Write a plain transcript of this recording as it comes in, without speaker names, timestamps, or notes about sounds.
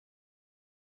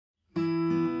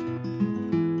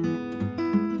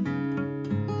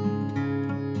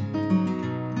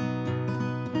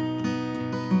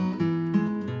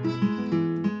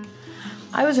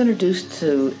I was introduced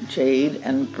to Jade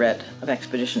and Brett of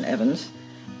Expedition Evans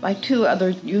by two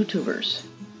other YouTubers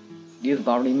you've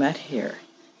already met here,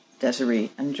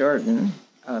 Desiree and Jordan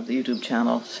of the YouTube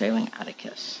channel Sailing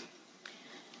Atticus.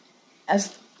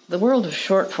 As the world of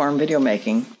short-form video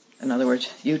making, in other words,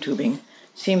 YouTubing,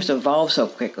 seems to evolve so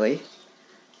quickly,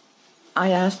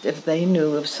 I asked if they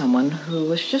knew of someone who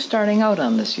was just starting out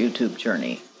on this YouTube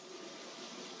journey.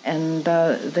 And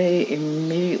they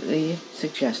immediately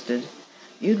suggested,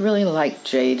 you'd really like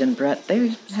Jade and Brett.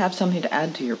 They have something to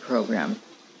add to your program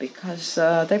because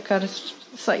they've got a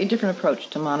slightly different approach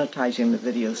to monetizing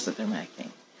the videos that they're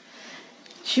making.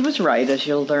 She was right, as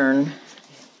you'll learn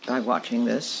by watching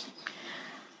this.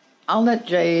 I'll let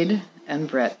Jade and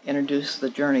Brett introduce the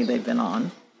journey they've been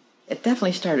on. It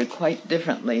definitely started quite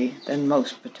differently than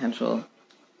most potential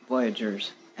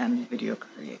voyagers and video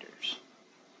creators.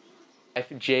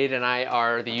 Jade and I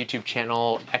are the YouTube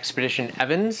channel Expedition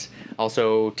Evans,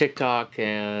 also TikTok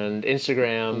and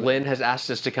Instagram. Lin has asked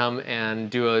us to come and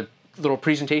do a little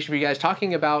presentation for you guys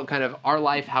talking about kind of our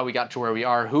life, how we got to where we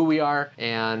are, who we are,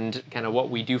 and kind of what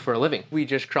we do for a living. We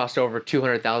just crossed over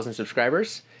 200,000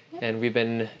 subscribers, and we've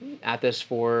been at this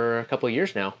for a couple of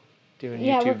years now, doing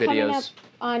YouTube videos. Coming up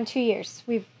on 2 years.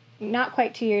 We've not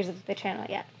quite 2 years of the channel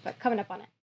yet, but coming up on it.